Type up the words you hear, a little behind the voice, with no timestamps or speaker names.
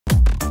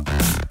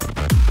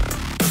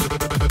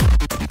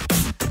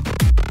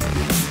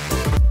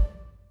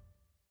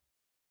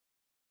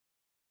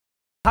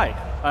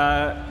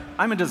Hi,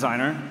 I'm a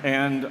designer,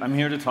 and I'm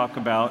here to talk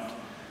about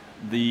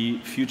the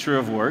future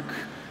of work.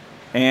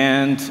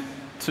 And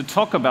to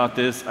talk about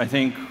this, I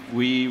think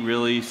we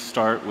really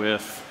start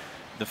with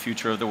the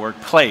future of the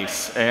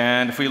workplace.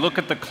 And if we look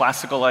at the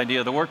classical idea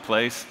of the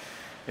workplace,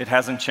 it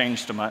hasn't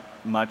changed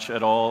much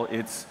at all.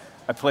 It's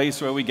a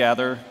place where we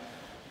gather,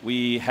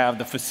 we have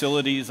the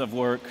facilities of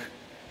work,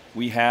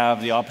 we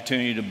have the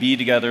opportunity to be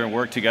together and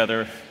work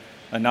together,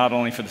 and not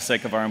only for the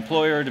sake of our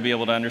employer, to be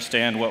able to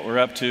understand what we're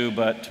up to,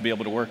 but to be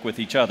able to work with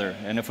each other.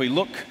 And if we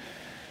look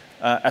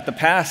at the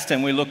past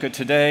and we look at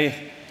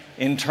today,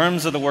 in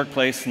terms of the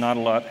workplace, not a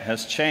lot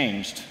has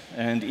changed.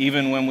 And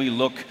even when we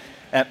look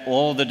at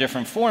all the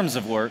different forms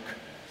of work,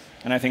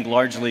 and I think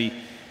largely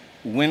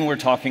when we're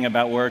talking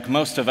about work,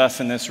 most of us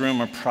in this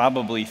room are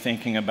probably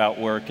thinking about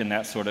work in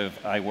that sort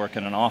of I work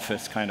in an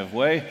office kind of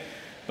way.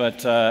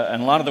 But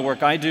in a lot of the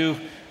work I do,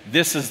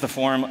 this is the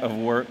form of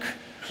work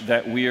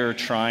that we are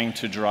trying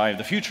to drive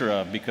the future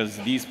of, because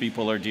these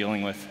people are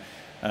dealing with,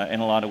 in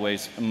a lot of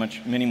ways,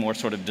 many more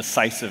sort of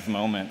decisive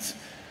moments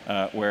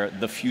where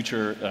the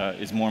future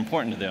is more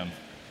important to them.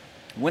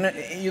 When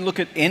you look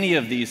at any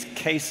of these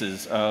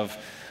cases of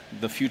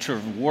the future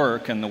of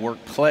work and the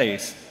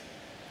workplace,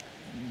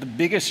 the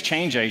biggest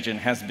change agent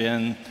has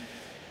been,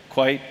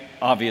 quite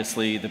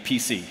obviously, the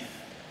PC.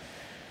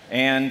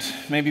 And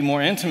maybe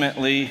more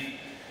intimately,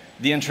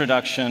 the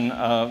introduction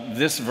of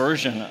this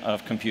version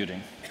of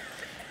computing.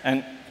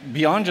 And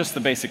beyond just the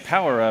basic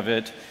power of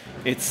it,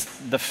 it's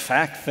the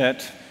fact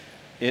that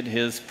it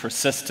is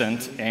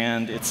persistent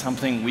and it's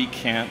something we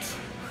can't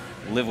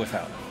live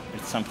without.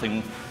 It's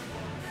something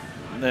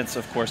that's,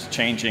 of course,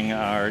 changing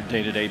our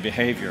day-to-day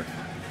behavior.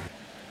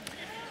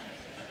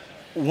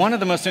 One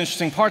of the most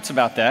interesting parts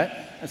about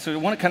that, so I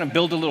want to kind of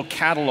build a little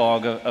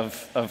catalog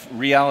of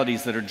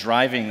realities that are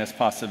driving this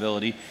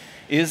possibility,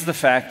 is the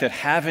fact that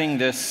having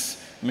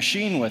this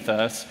machine with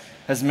us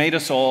has made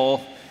us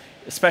all,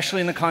 especially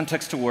in the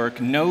context of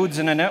work, nodes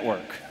in a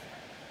network,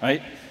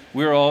 right?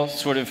 We're all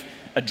sort of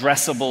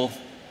addressable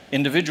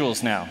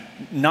individuals now,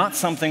 not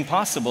something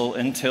possible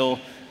until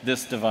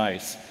this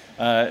device.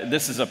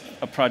 This is a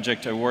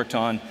project I worked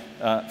on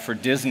for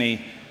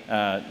Disney,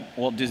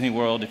 Walt Disney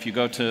World. If you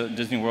go to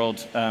Disney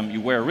World,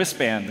 you wear a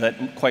wristband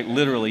that quite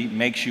literally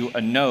makes you a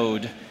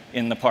node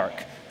in the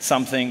park,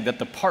 something that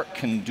the park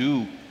can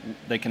do.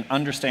 They can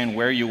understand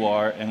where you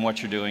are and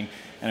what you're doing,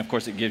 and of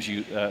course it gives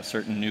you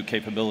certain new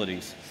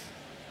capabilities.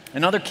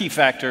 Another key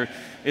factor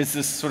is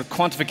this sort of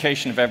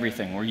quantification of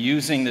everything. We're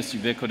using this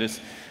ubiquitous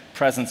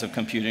presence of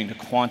computing to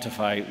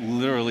quantify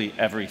literally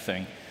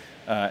everything.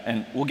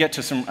 And we'll get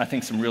to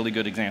some really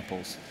good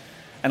examples.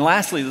 And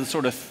lastly,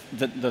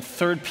 the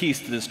third piece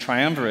to this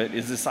triumvirate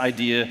is this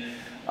idea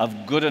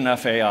of good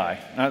enough AI.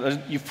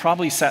 Now, you've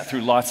probably sat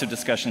through lots of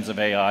discussions of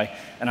AI,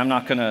 and I'm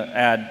not going to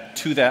add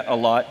to that a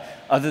lot,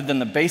 other than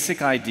the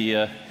basic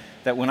idea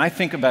that when I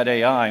think about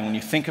AI, and when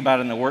you think about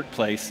it in the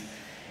workplace,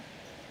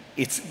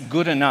 it's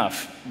good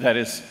enough that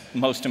is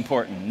most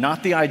important.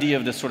 Not the idea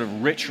of this sort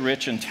of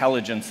rich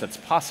intelligence that's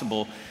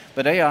possible,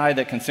 but AI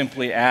that can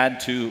simply add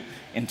to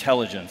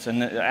intelligence.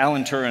 And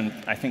Alan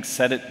Turing, I think,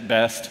 said it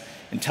best: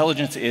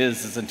 intelligence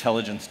is as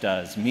intelligence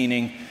does,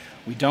 meaning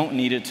we don't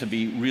need it to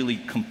be really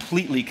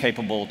completely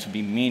capable to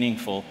be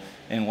meaningful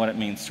in what it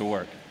means to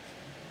work.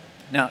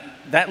 Now,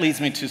 that leads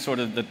me to sort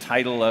of the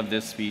title of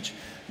this speech,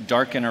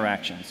 Dark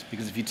Interactions,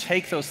 because if you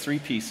take those three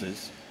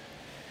pieces,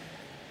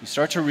 you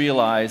start to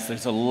realize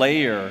there's a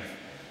layer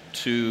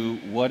to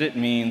what it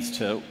means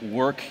to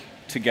work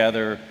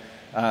together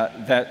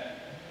that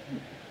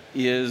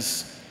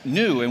is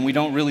new, and we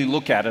don't really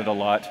look at it a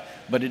lot,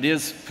 but it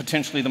is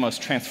potentially the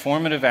most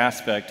transformative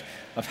aspect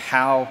of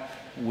how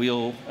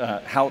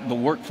the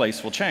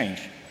workplace will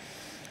change.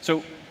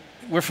 So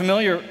we're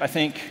familiar, I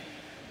think,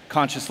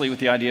 consciously with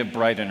the idea of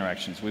bright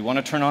interactions. We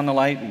want to turn on the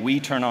light, we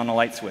turn on the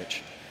light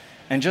switch.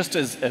 And just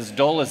as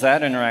dull as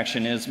that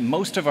interaction is,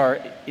 most of our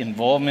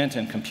involvement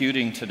in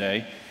computing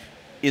today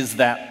is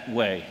that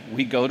way.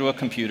 We go to a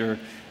computer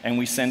and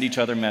we send each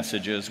other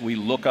messages, we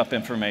look up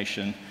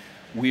information,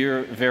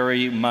 we're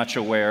very much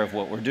aware of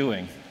what we're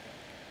doing.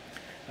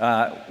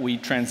 We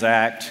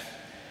transact,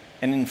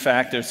 and in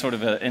fact, there's sort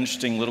of an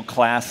interesting little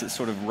class that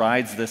sort of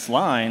rides this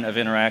line of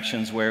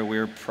interactions where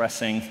we're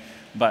pressing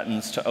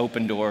buttons to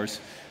open doors,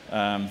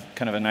 kind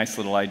of a nice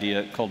little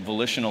idea called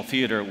volitional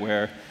theater,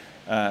 where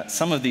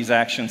some of these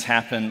actions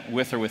happen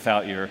with or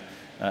without your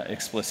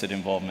explicit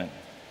involvement.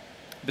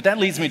 But that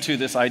leads me to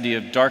this idea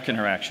of dark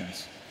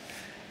interactions.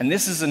 And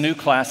this is a new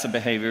class of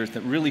behaviors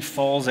that really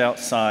falls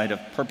outside of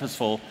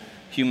purposeful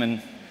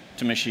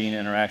human-to-machine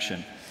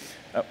interaction.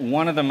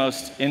 One of the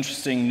most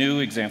interesting new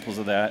examples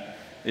of that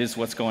is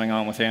what's going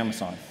on with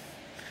Amazon.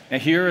 Now,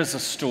 here is a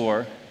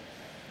store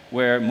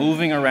where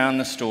moving around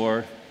the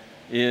store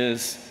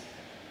is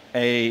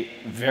a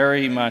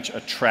very much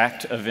a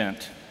tracked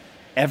event.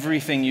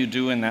 Everything you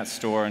do in that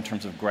store in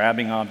terms of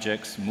grabbing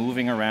objects,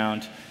 moving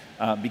around,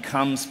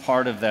 becomes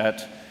part of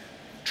that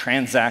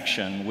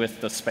transaction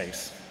with the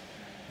space.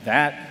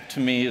 That,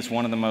 to me, is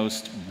one of the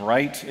most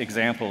bright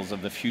examples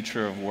of the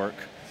future of work.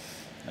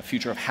 a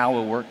future of how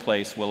a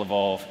workplace will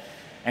evolve.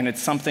 And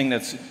it's something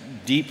that's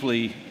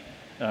deeply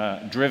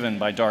driven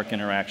by dark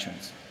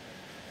interactions.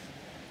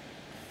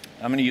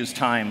 I'm going to use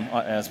time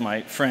as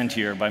my friend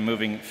here by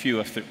moving a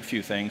few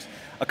things.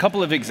 A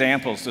couple of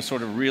examples to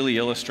sort of really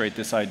illustrate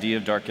this idea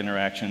of dark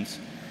interactions.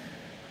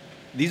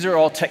 These are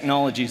all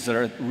technologies that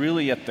are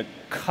really at the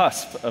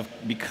cusp of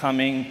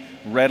becoming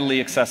readily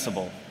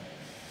accessible.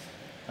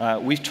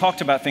 We've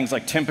talked about things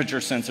like temperature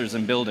sensors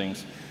in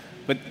buildings,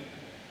 but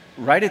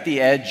right at the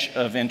edge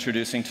of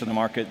introducing to the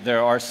market,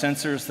 there are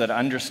sensors that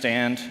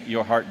understand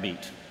your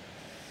heartbeat,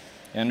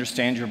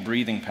 understand your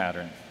breathing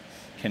pattern,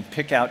 can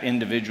pick out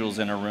individuals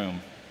in a room.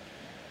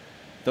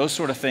 Those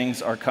sort of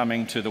things are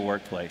coming to the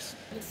workplace.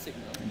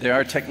 There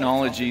are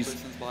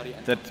technologies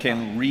that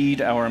can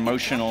read our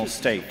emotional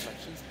state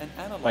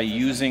by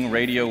using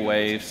radio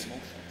waves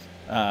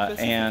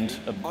and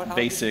a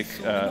basic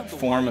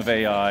form of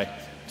AI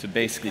to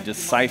basically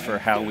decipher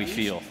how we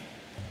feel.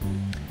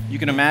 You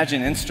can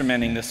imagine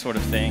instrumenting this sort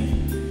of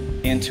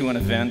thing into an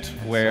event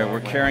where we're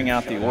carrying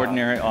out the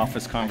ordinary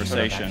office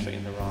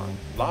conversation,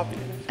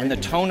 and the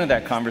tone of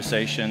that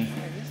conversation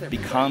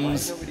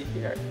becomes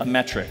a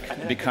metric,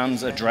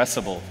 becomes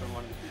addressable.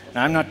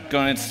 Now, I'm not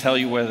going to tell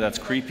you whether that's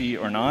creepy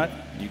or not.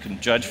 You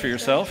can judge for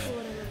yourself.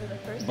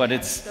 But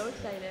it's,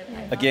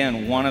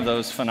 again, one of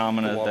those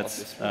phenomena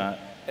that's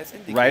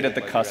right at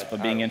the cusp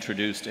of being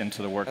introduced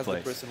into the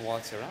workplace.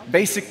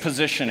 Basic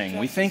positioning.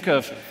 We think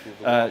of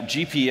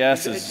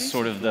GPS as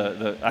sort of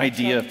the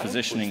idea of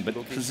positioning, but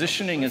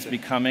positioning is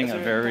becoming a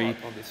very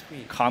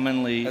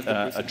commonly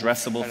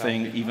addressable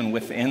thing even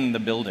within the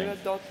building.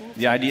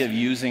 The idea of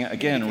using,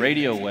 again,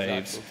 radio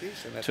waves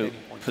to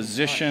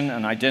position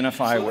and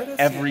identify where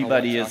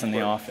everybody is in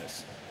the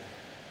office.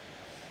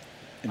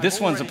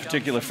 This one's a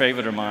particular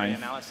favorite of mine,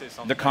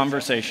 the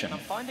conversation.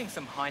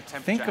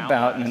 Think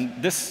about,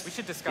 and this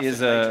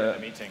is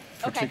a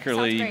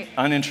particularly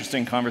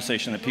uninteresting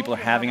conversation that people are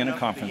having in a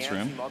conference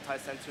room,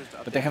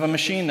 but they have a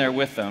machine there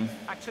with them,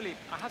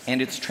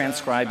 and it's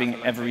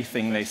transcribing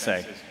everything they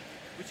say.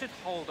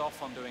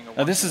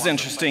 Now, this is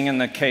interesting in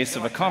the case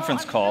of a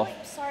conference call,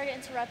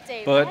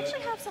 but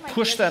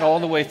push that all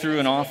the way through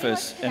an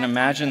office and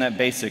imagine that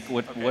basic,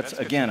 what's,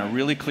 again, a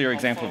really clear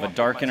example of a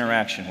dark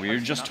interaction where you're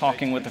just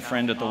talking with a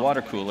friend at the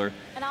water cooler,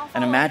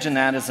 and imagine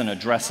that as an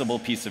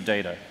addressable piece of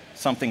data,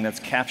 something that's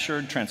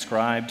captured,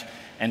 transcribed,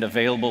 and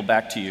available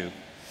back to you.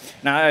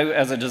 Now,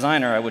 as a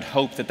designer, I would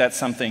hope that that's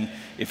something,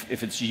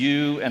 if it's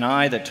you and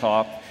I that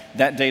talk,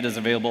 that data is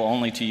available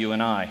only to you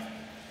and I.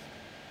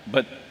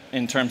 But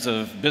in terms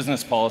of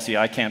business policy,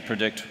 I can't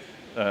predict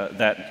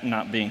that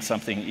not being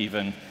something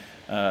even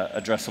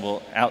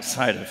addressable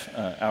outside of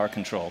our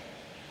control.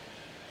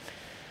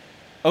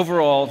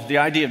 Overall, the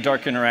idea of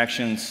dark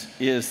interactions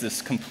is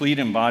this complete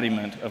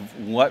embodiment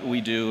of what we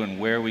do and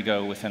where we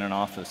go within an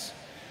office.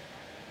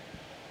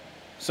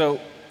 So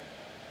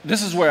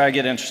this is where I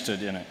get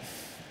interested in it.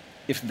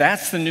 If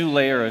that's the new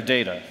layer of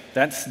data,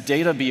 that's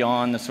data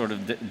beyond the sort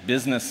of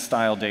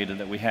business-style data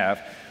that we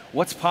have,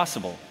 what's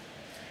possible?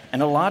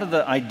 And a lot of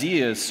the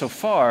ideas so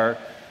far,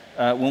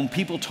 when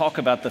people talk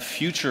about the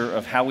future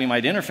of how we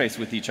might interface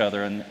with each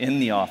other in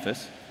the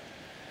office,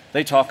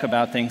 they talk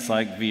about things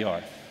like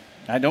VR.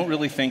 I don't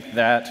really think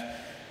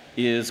that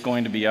is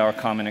going to be our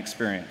common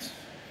experience.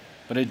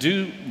 But I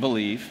do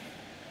believe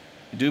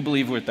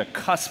we're at the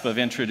cusp of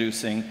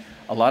introducing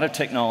a lot of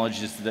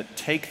technologies that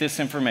take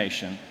this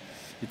information,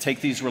 that take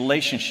these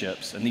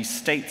relationships and these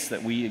states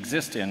that we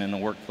exist in the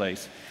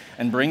workplace,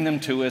 and bring them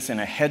to us in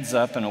a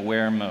heads-up and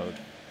aware mode.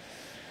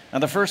 Now,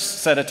 the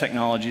first set of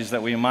technologies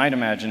that we might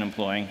imagine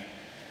employing,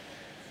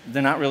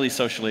 they're not really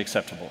socially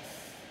acceptable.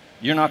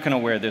 You're not going to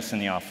wear this in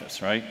the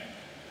office, right?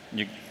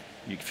 You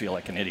feel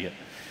like an idiot.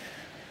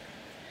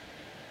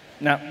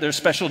 Now, there's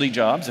specialty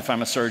jobs. If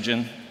I'm a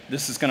surgeon,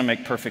 this is going to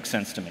make perfect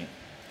sense to me.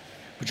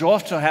 But you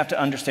also have to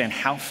understand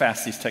how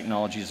fast these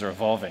technologies are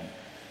evolving.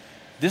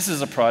 This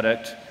is a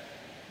product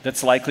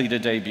that's likely to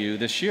debut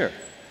this year.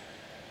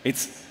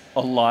 It's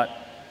a lot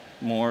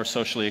more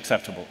socially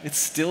acceptable. It's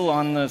still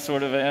on the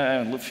sort of,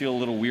 I feel a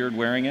little weird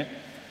wearing it.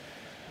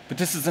 But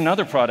this is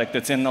another product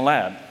that's in the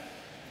lab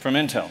from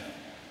Intel.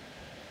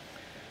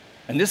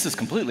 And this is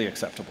completely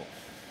acceptable.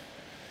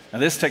 Now,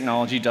 this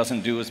technology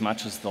doesn't do as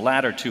much as the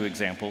latter two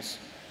examples,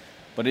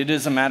 but it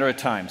is a matter of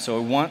time. So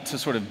I want to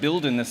sort of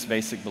build in this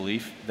basic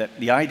belief that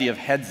the idea of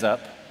heads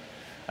up,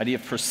 idea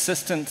of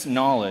persistent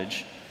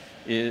knowledge,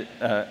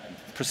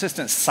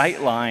 persistent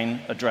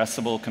sightline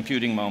addressable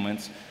computing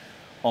moments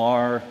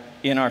are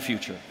in our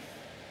future.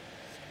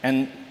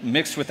 And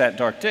mixed with that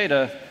dark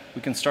data,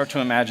 we can start to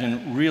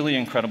imagine really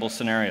incredible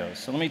scenarios.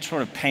 So let me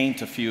sort of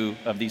paint a few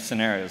of these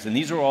scenarios. And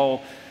these are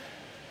all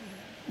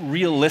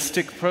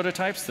realistic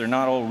prototypes. They're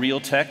not all real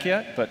tech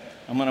yet, but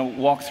I'm going to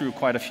walk through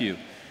quite a few.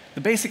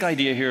 The basic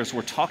idea here is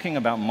we're talking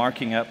about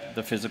marking up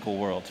the physical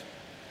world.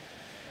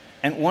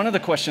 And one of the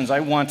questions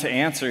I want to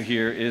answer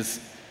here is,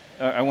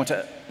 I want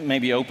to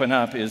maybe open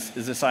up, is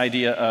this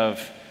idea of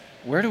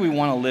where do we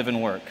want to live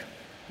and work?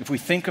 If we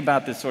think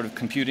about this sort of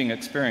computing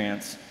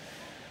experience,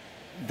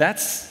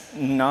 that's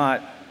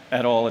not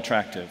at all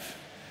attractive.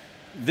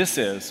 This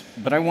is,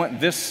 but I want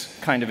this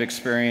kind of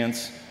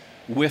experience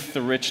with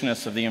the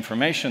richness of the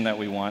information that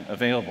we want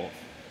available.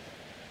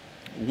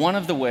 One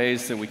of the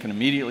ways that we can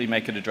immediately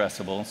make it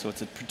addressable, so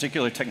it's a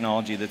particular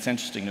technology that's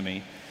interesting to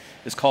me,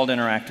 is called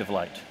interactive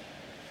light.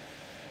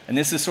 And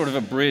this is sort of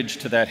a bridge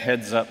to that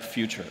heads-up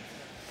future.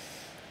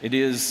 It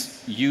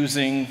is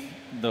using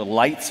the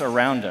lights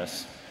around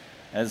us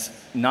as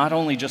not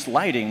only just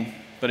lighting,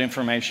 but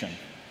information.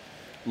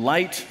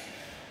 Light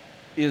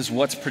is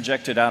what's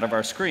projected out of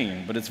our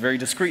screen, but it's very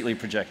discretely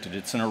projected.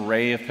 It's an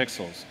array of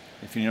pixels.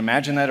 If you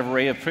imagine that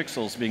array of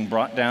pixels being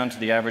brought down to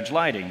the average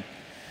lighting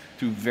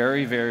through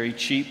very, very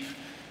cheap,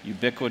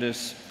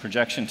 ubiquitous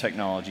projection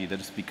technology that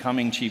is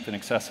becoming cheap and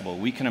accessible,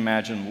 we can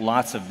imagine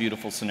lots of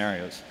beautiful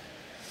scenarios.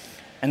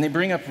 And they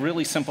bring up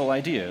really simple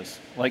ideas,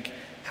 like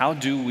how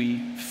do we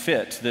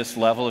fit this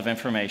level of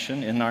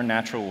information in our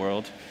natural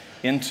world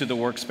into the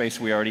workspace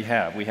we already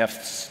have? We have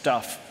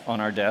stuff on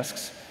our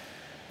desks,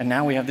 and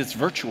now we have this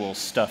virtual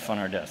stuff on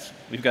our desks.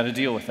 We've got to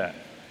deal with that.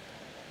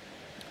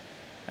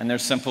 And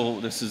there's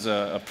simple, this is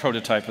a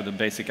prototype of the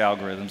basic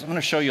algorithms. I'm going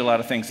to show you a lot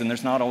of things, and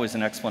there's not always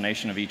an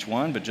explanation of each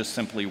one, but just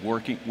simply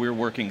we're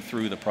working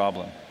through the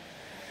problem.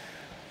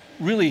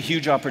 Really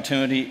huge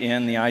opportunity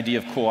in the idea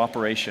of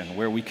cooperation,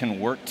 where we can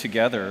work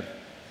together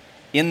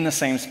in the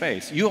same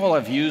space. You all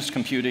have used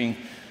computing,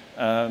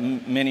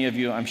 many of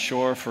you, I'm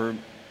sure, for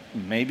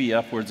maybe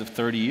upwards of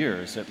 30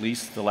 years, at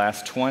least the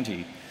last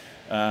 20.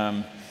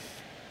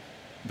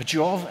 But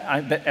you all,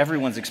 I bet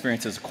everyone's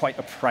experience is quite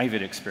a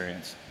private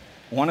experience.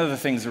 One of the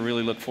things I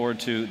really look forward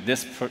to,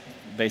 this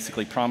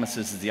basically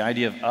promises, is the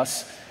idea of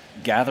us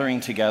gathering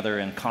together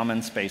in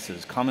common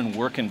spaces, common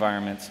work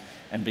environments,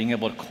 and being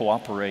able to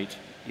cooperate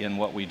in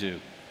what we do.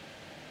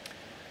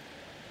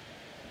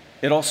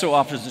 It also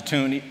offers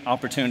an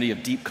opportunity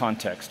of deep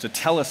context to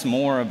tell us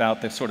more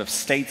about the sort of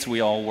states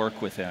we all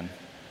work within.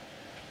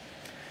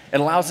 It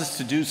allows us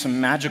to do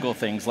some magical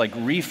things like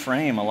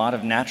reframe a lot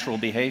of natural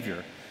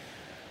behavior,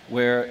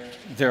 where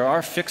there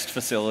are fixed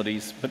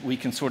facilities, but we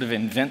can sort of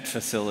invent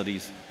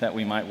facilities that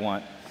we might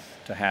want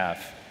to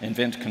have,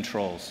 invent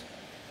controls.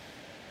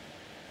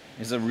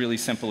 Here's a really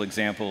simple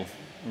example,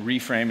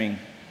 reframing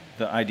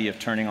the idea of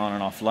turning on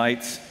and off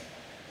lights,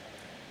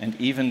 and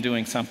even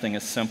doing something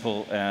as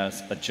simple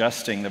as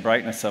adjusting the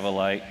brightness of a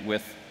light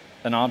with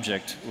an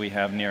object we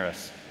have near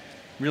us.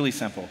 Really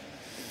simple.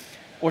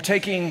 Or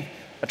taking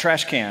a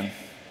trash can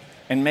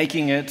and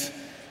making it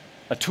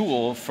a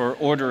tool for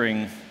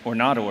ordering or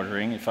not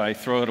ordering. If I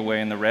throw it away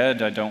in the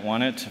red, I don't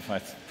want it. If I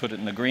put it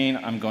in the green,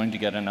 I'm going to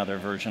get another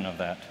version of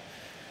that.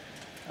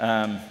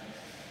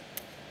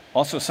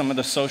 Also, some of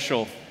the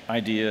social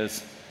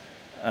ideas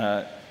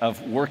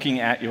of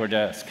working at your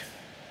desk.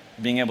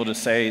 Being able to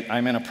say,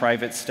 I'm in a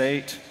private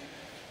state.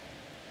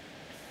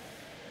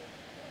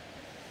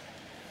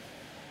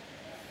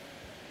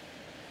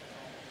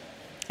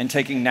 And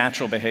taking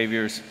natural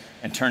behaviors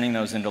and turning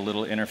those into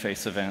little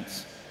interface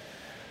events.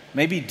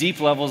 Maybe deep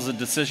levels of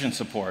decision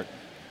support,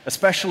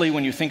 especially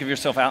when you think of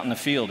yourself out in the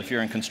field. If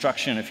you're in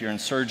construction, if you're in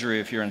surgery,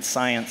 if you're in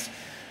science,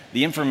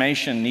 the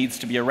information needs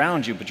to be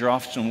around you, but you're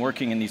often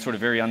working in these sort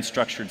of very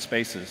unstructured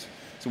spaces.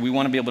 So we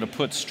want to be able to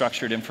put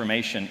structured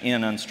information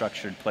in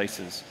unstructured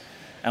places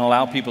and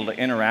allow people to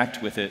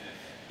interact with it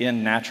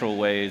in natural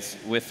ways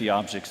with the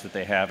objects that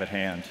they have at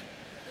hand.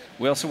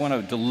 We also want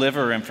to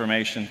deliver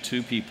information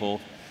to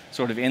people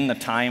sort of in the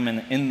time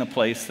and in the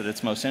place that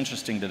it's most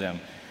interesting to them,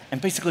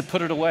 and basically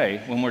put it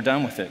away when we're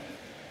done with it.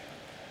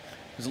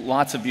 There's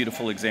lots of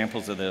beautiful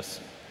examples of this.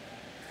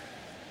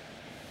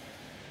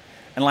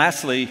 And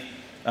lastly,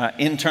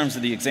 in terms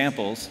of the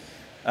examples,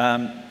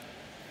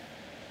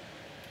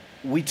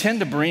 we tend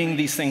to bring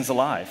these things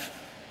alive.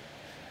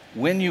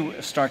 When you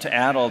start to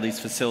add all these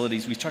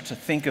facilities, we start to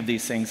think of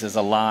these things as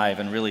alive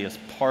and really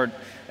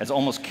as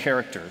almost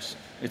characters.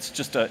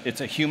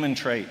 It's a human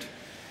trait.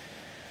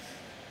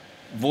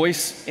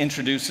 Voice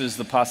introduces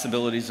the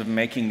possibilities of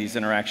making these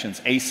interactions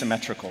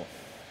asymmetrical.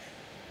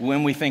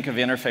 When we think of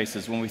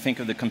interfaces, when we think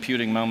of the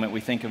computing moment,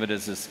 we think of it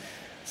as this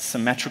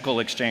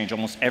symmetrical exchange.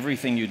 Almost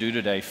everything you do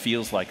today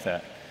feels like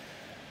that.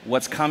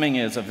 What's coming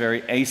is a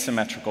very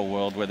asymmetrical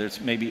world where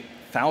there's maybe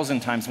 1,000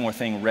 times more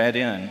thing read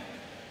in,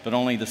 but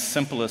only the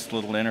simplest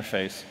little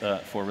interface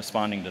for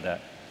responding to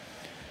that.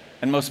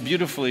 And most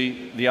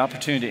beautifully, the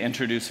opportunity to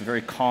introduce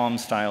very calm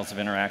styles of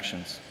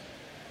interactions.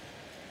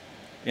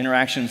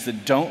 Interactions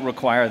that don't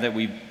require that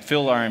we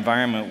fill our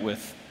environment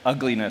with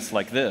ugliness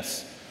like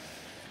this,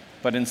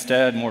 but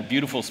instead more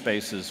beautiful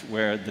spaces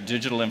where the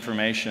digital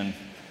information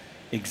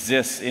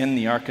exists in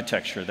the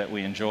architecture that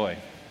we enjoy.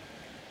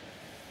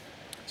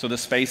 So the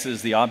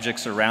spaces, the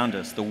objects around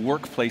us, the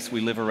workplace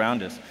we live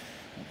around us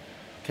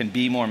can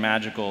be more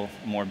magical,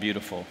 more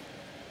beautiful.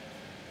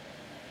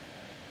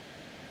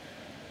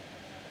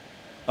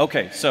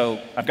 Okay, so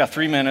I've got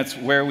 3 minutes.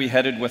 Where are we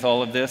headed with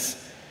all of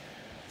this?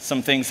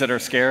 Some things that are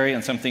scary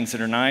and some things that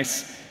are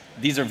nice.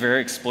 These are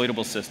very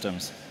exploitable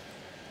systems.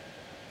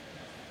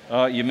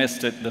 Oh, you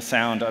missed it, the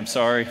sound, I'm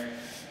sorry.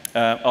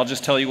 I'll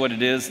just tell you what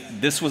it is.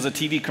 This was a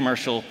TV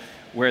commercial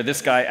where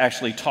this guy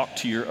actually talked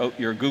to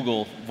your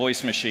Google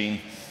voice machine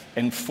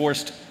and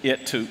forced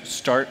it to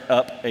start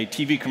up a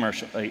TV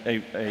commercial,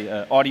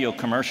 a audio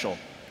commercial.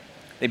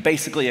 They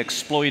basically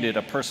exploited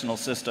a personal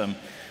system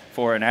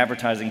for an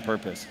advertising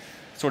purpose,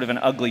 sort of an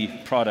ugly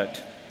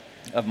product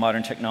of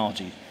modern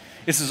technology.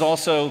 This is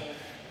also,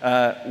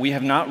 we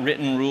have not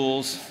written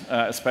rules,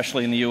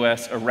 especially in the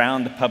US,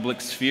 around the public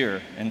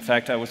sphere. In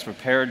fact, I was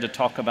prepared to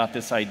talk about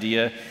this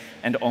idea,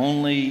 and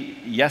only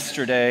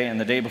yesterday and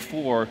the day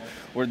before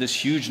were this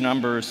huge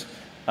numbers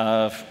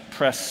of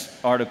press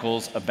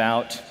articles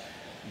about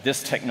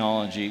this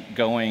technology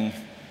going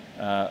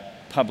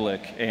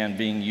public and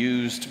being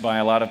used by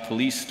a lot of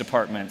police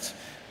departments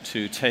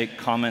to take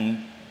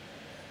common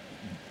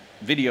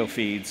video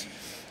feeds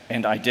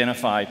and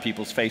identify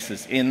people's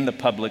faces in the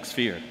public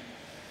sphere.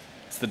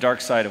 It's the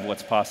dark side of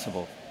what's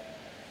possible.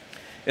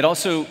 It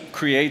also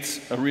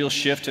creates a real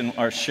shift in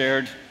our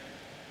shared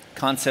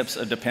concepts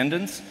of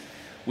dependence.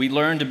 We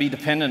learn to be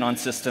dependent on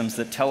systems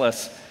that tell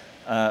us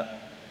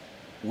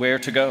where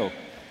to go.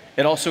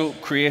 It also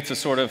creates a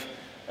sort of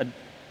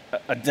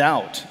a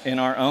doubt in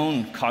our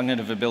own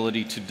cognitive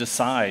ability to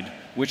decide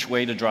which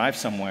way to drive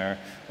somewhere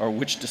or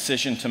which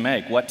decision to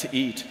make, what to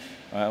eat,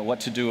 what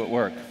to do at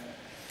work.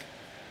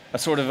 A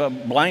sort of a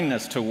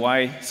blindness to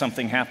why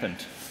something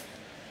happened.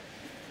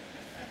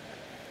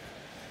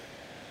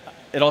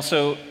 It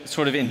also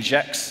sort of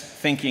injects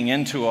thinking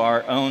into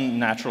our own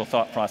natural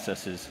thought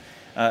processes.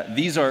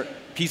 These are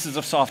pieces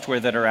of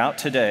software that are out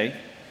today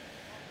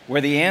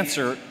where the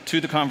answer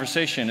to the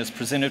conversation is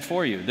presented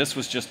for you. This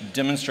was just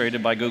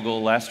demonstrated by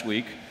Google last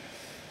week,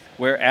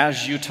 where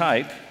as you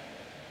type,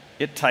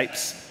 it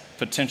types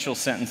potential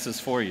sentences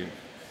for you.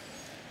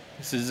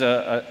 This is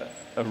a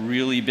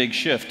really big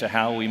shift to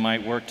how we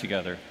might work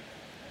together.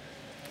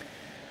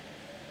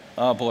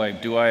 Oh boy,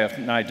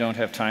 I don't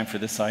have time for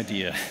this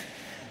idea.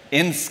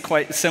 It's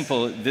quite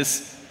simple.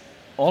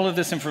 All of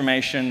this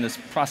information, this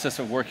process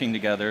of working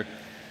together,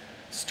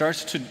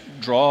 starts to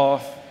draw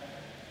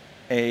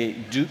a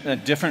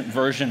different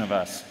version of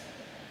us.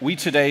 We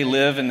today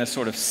live in this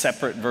sort of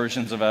separate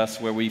versions of us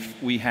where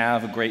we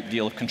have a great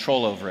deal of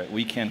control over it.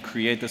 We can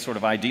create this sort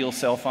of ideal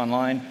self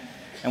online,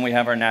 and we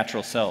have our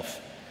natural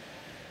self.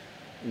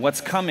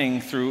 What's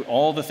coming through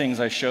all the things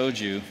I showed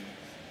you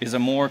is a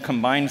more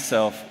combined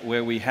self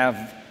where we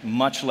have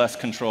much less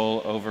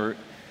control over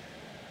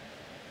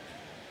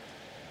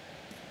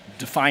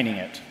defining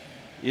it.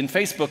 In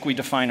Facebook, we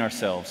define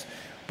ourselves,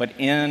 but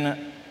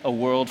in a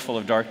world full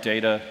of dark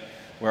data,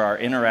 where our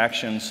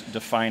interactions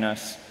define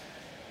us,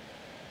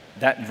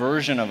 that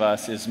version of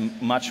us is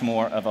much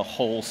more of a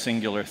whole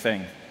singular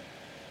thing.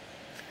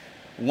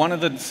 One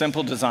of the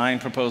simple design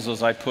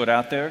proposals I put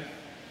out there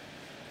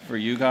for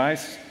you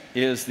guys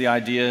is the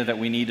idea that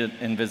we need an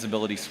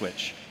invisibility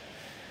switch.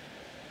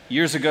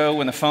 Years ago,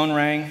 when the phone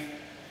rang,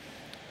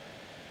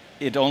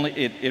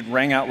 it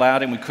rang out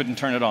loud and we couldn't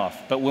turn it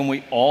off. But when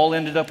we all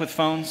ended up with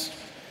phones,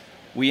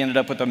 we ended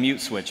up with a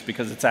mute switch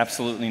because it's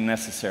absolutely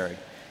necessary.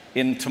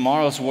 In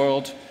tomorrow's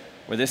world,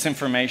 where this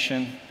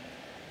information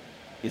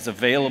is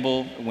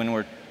available, when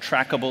we're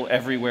trackable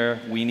everywhere,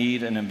 we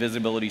need an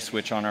invisibility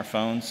switch on our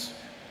phones,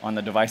 on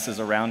the devices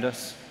around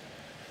us.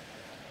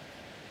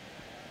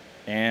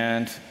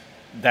 And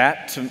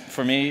that,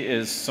 for me,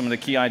 is some of the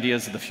key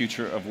ideas of the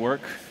future of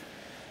work.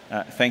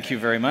 Thank you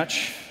very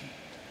much.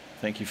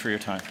 Thank you for your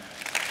time.